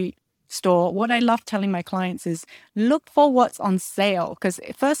grocery store. What I love telling my clients is look for what's on sale, because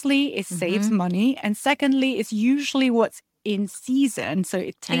firstly, it saves money, and secondly, it's usually what's in season. So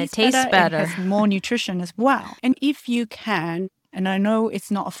it tastes better. It has more nutrition as well. And if you can, and I know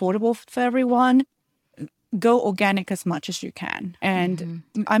it's not affordable for everyone, go organic as much as you can. And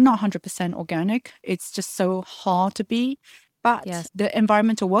I'm not 100% organic. It's just so hard to be. But the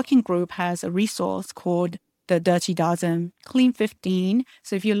Environmental Working Group has a resource called the Dirty Dozen Clean 15.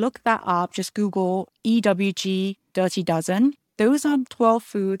 So if you look that up, just Google EWG Dirty Dozen. Those are 12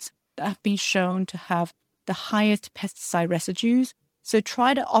 foods that have been shown to have the highest pesticide residues. So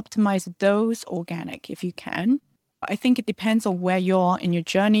try to optimize those organic if you can. I think it depends on where you are in your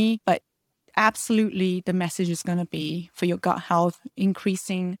journey, but absolutely the message is going to be for your gut health,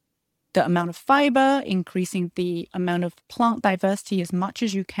 increasing the amount of fiber, increasing the amount of plant diversity as much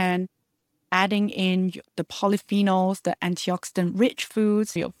as you can, adding in the polyphenols, the antioxidant-rich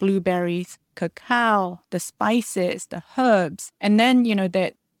foods, your blueberries, cacao, the spices, the herbs. And then,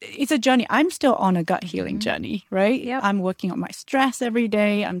 that it's a journey. I'm still on a gut healing journey, right? Yep. I'm working on my stress every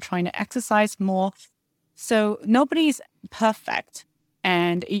day. I'm trying to exercise more. So nobody's perfect.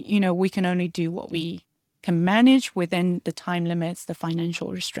 And, we can only do what we can manage within the time limits, the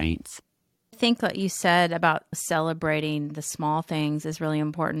financial restraints. I think what you said about celebrating the small things is really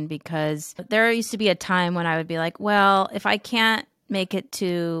important, because there used to be a time when I would be like, well, if I can't make it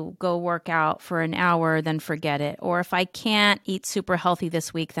to go work out for an hour, then forget it. Or if I can't eat super healthy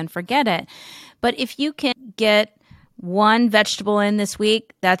this week, then forget it. But if you can get 1 vegetable in this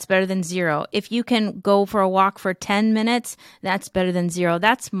week, that's better than 0. If you can go for a walk for 10 minutes, that's better than 0.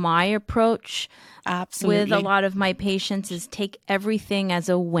 That's my approach. Absolutely. With a lot of my patients, is take everything as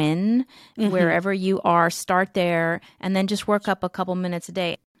a win. Wherever you are, start there, and then just work up a couple minutes a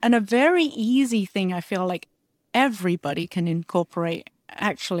day. And a very easy thing I feel like everybody can incorporate,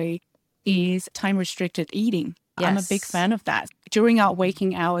 actually, is time restricted eating. Yes. I'm a big fan of that. During our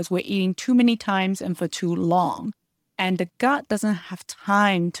waking hours, we're eating too many times and for too long. And the gut doesn't have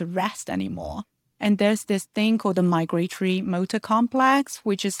time to rest anymore. And there's this thing called the migratory motor complex,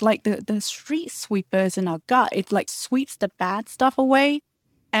 which is like the street sweepers in our gut. It like sweeps the bad stuff away.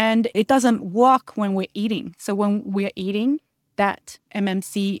 And it doesn't work when we're eating. So when we're eating, that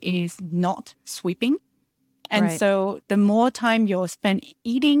MMC is not sweeping. And Right. so the more time you're spent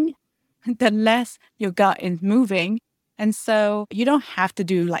eating, the less your gut is moving. And so you don't have to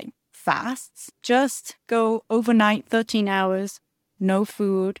do like fasts. Just go overnight, 13 hours, no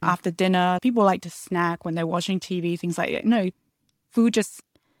food after dinner. People like to snack when they're watching TV, things like that. No, food just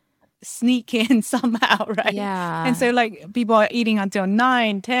sneak in somehow, right? Yeah. And so like people are eating until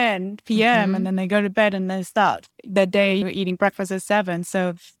 9, 10 p.m. and then they go to bed and they start the day eating breakfast at 7.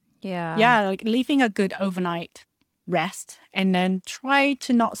 So yeah, like leaving a good overnight rest and then try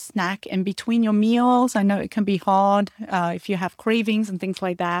to not snack in between your meals. I know it can be hard if you have cravings and things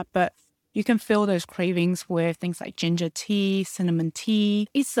like that, but you can fill those cravings with things like ginger tea, cinnamon tea.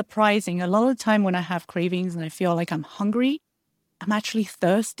 It's surprising. A lot of the time when I have cravings and I feel like I'm hungry, I'm actually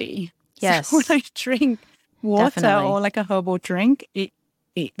thirsty. Yes. So when I drink water Definitely. or like a herbal drink,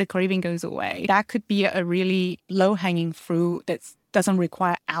 the craving goes away. That could be a really low-hanging fruit that doesn't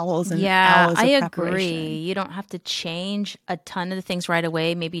require hours and hours I of agree. preparation. You don't have to change a ton of the things right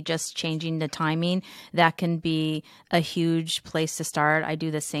away. Maybe just changing the timing. That can be a huge place to start. I do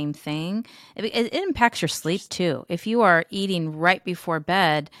the same thing. It impacts your sleep too. If you are eating right before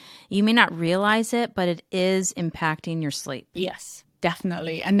bed, you may not realize it, but it is impacting your sleep. Yes,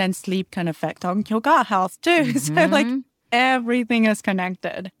 definitely. And then sleep can affect on your gut health too. So like everything is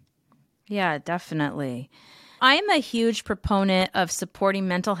connected. Yeah, definitely. I'm a huge proponent of supporting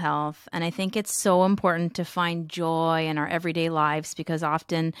mental health, and I think it's so important to find joy in our everyday lives because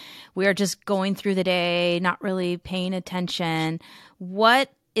often we are just going through the day, not really paying attention.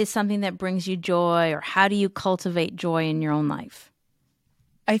 What is something that brings you joy, or how do you cultivate joy in your own life?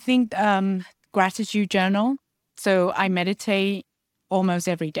 I think gratitude journal. So I meditate almost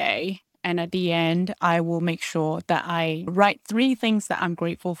every day. And at the end, I will make sure that I write 3 things that I'm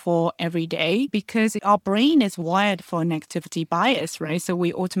grateful for every day because our brain is wired for negativity bias, right? So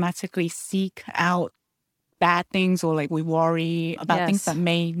we automatically seek out bad things or like we worry about things Yes. that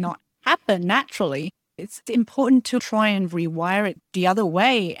may not happen naturally. It's important to try and rewire it the other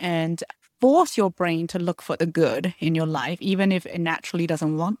way and force your brain to look for the good in your life, even if it naturally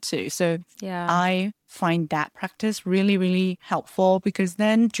doesn't want to. So Yeah. I find that practice really, really helpful because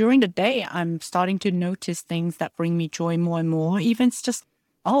then during the day, I'm starting to notice things that bring me joy more and more. Even it's just,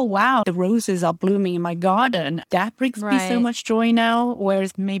 oh, wow, the roses are blooming in my garden. That brings me so Right. much joy now,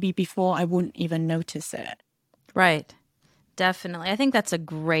 whereas maybe before I wouldn't even notice it. Right. Definitely. I think that's a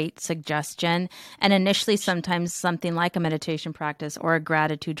great suggestion. And initially, sometimes something like a meditation practice or a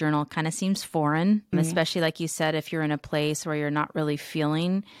gratitude journal kind of seems foreign, especially like you said, if you're in a place where you're not really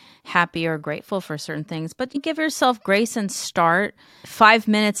feeling happy or grateful for certain things. But you give yourself grace and start 5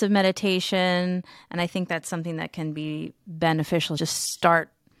 minutes of meditation. And I think that's something that can be beneficial. Just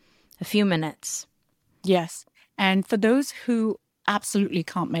start a few minutes. Yes. And for those who absolutely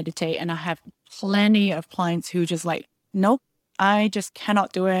can't meditate, and I have plenty of clients who just like, nope, I just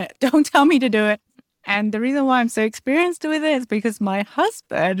cannot do it. Don't tell me to do it. And the reason why I'm so experienced with it is because my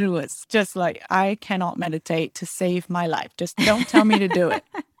husband was just like, I cannot meditate to save my life. Just don't tell me to do it.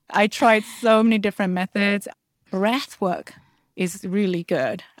 I tried so many different methods. Breath work is really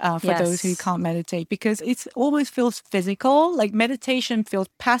good for those who Yes. can't meditate because it always feels physical. Like meditation feels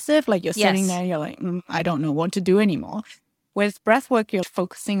passive, like you're sitting Yes. there, you're like, I don't know what to do anymore. With breath work, you're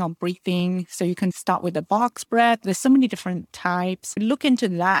focusing on breathing. So you can start with the box breath. There's so many different types. Look into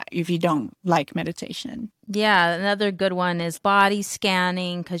that if you don't like meditation. Yeah, another good one is body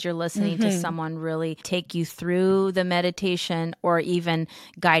scanning because you're listening to someone really take you through the meditation, or even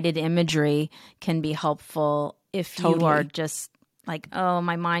guided imagery can be helpful if you are Totally. just like, oh,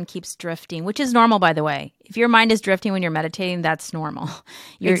 my mind keeps drifting, which is normal, by the way. If your mind is drifting when you're meditating, that's normal.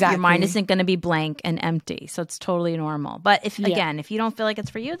 Your mind Exactly. isn't going to be blank and empty. So it's totally normal. But if, Yeah. again, if you don't feel like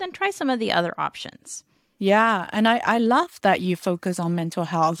it's for you, then try some of the other options. Yeah. And I love that you focus on mental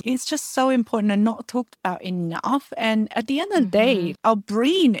health. It's just so important and not talked about enough. And at the end of the day, our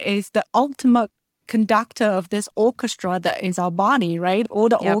brain is the ultimate conductor of this orchestra that is our body, right? All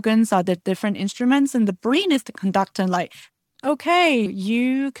the Yep. organs are the different instruments, and the brain is the conductor. Like, okay,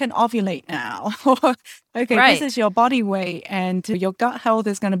 you can ovulate now. Okay, Right. this is your body weight, and your gut health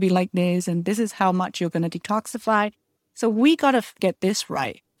is going to be like this, and this is how much you're going to detoxify. So we got to get this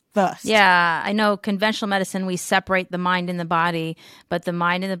right. first. Yeah, I know conventional medicine, we separate the mind and the body, but the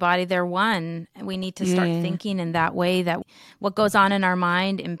mind and the body, they're one. And we need to start thinking in that way, that what goes on in our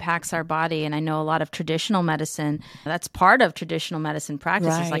mind impacts our body. And I know a lot of traditional medicine, that's part of traditional medicine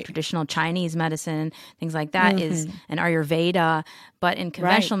practices, like traditional Chinese medicine, things like that is an Ayurveda. But in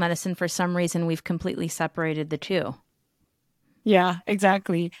conventional medicine, for some reason, we've completely separated the two. Yeah,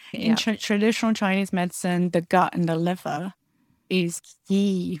 exactly. In traditional Chinese medicine, the gut and the liver is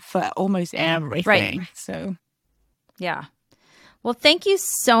key for almost everything. Right. So, yeah. Well, thank you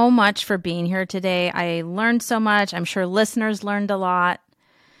so much for being here today. I learned so much. I'm sure listeners learned a lot.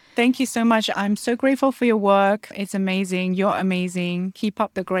 Thank you so much. I'm so grateful for your work. It's amazing. You're amazing. Keep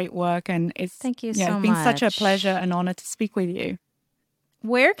up the great work. And thank you it's been such a pleasure and honor to speak with you.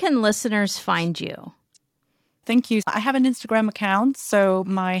 Where can listeners find you? Thank you. I have an Instagram account. So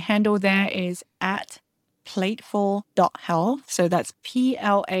my handle there is at plateful.health. So that's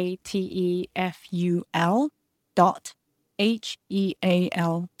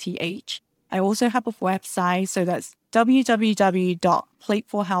PLATEFUL.HEALTH. I also have a website. So that's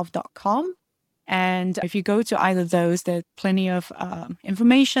www.platefulhealth.com. And if you go to either of those, there's plenty of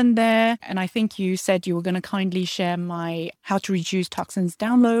information there. And I think you said you were going to kindly share my How to Reduce Toxins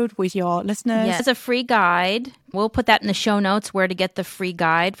download with your listeners. Yes, it's a free guide. We'll put that in the show notes where to get the free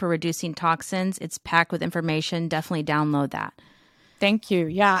guide for reducing toxins. It's packed with information. Definitely download that. Thank you.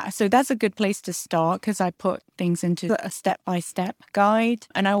 Yeah, so that's a good place to start because I put things into a step-by-step guide.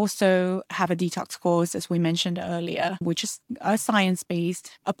 And I also have a detox course, as we mentioned earlier, which is a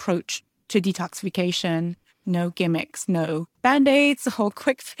science-based approach to detoxification. No gimmicks, no band-aids or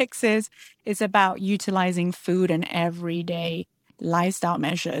quick fixes. It's about utilizing food and everyday lifestyle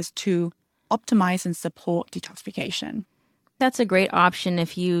measures to optimize and support detoxification. That's a great option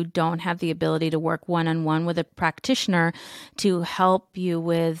if you don't have the ability to work one-on-one with a practitioner to help you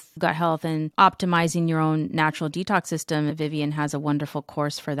with gut health and optimizing your own natural detox system. Vivian has a wonderful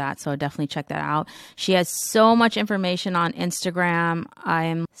course for that, so definitely check that out. She has so much information on Instagram. I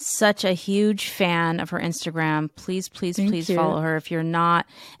am such a huge fan of her Instagram. Please follow her if you're not.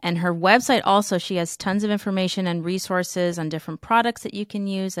 And her website also, she has tons of information and resources on different products that you can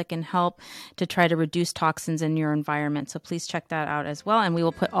use that can help to try to reduce toxins in your environment. So please check that out as well. And we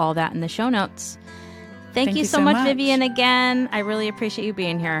will put all that in the show notes. Thank you so much, Vivian, again. I really appreciate you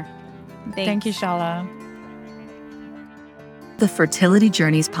being here. Thanks. Thank you, Shala. The Fertility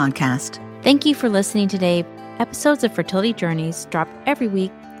Journeys podcast. Thank you for listening today. Episodes of Fertility Journeys drop every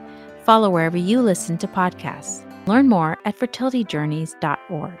week. Follow wherever you listen to podcasts. Learn more at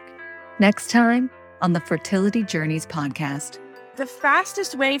fertilityjourneys.org. Next time on the Fertility Journeys podcast. The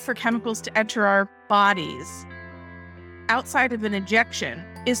fastest way for chemicals to enter our bodies outside of an injection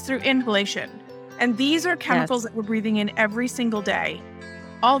is through inhalation. And these are chemicals that we're breathing in every single day,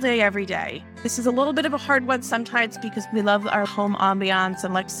 all day, every day. This is a little bit of a hard one sometimes because we love our home ambiance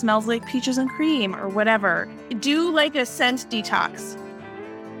and like smells like peaches and cream or whatever. Do like a scent detox.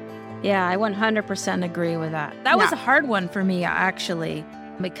 Yeah, I 100% agree with that. That was a hard one for me, actually,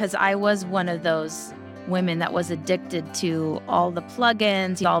 because I was one of those women that was addicted to all the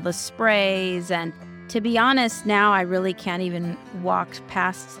plugins, all the sprays. And to be honest, now I really can't even walk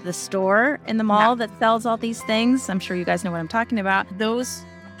past the store in the mall that sells all these things. I'm sure you guys know what I'm talking about. Those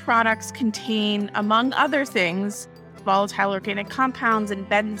products contain, among other things, volatile organic compounds and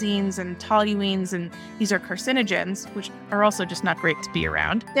benzenes and toluenes, and these are carcinogens, which are also just not great to be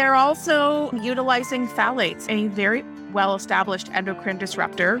around. They're also utilizing phthalates, a very well-established endocrine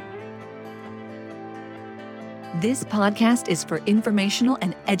disruptor. This podcast is for informational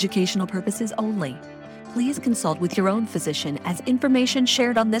and educational purposes only. Please consult with your own physician, as information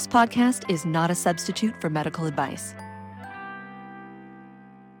shared on this podcast is not a substitute for medical advice.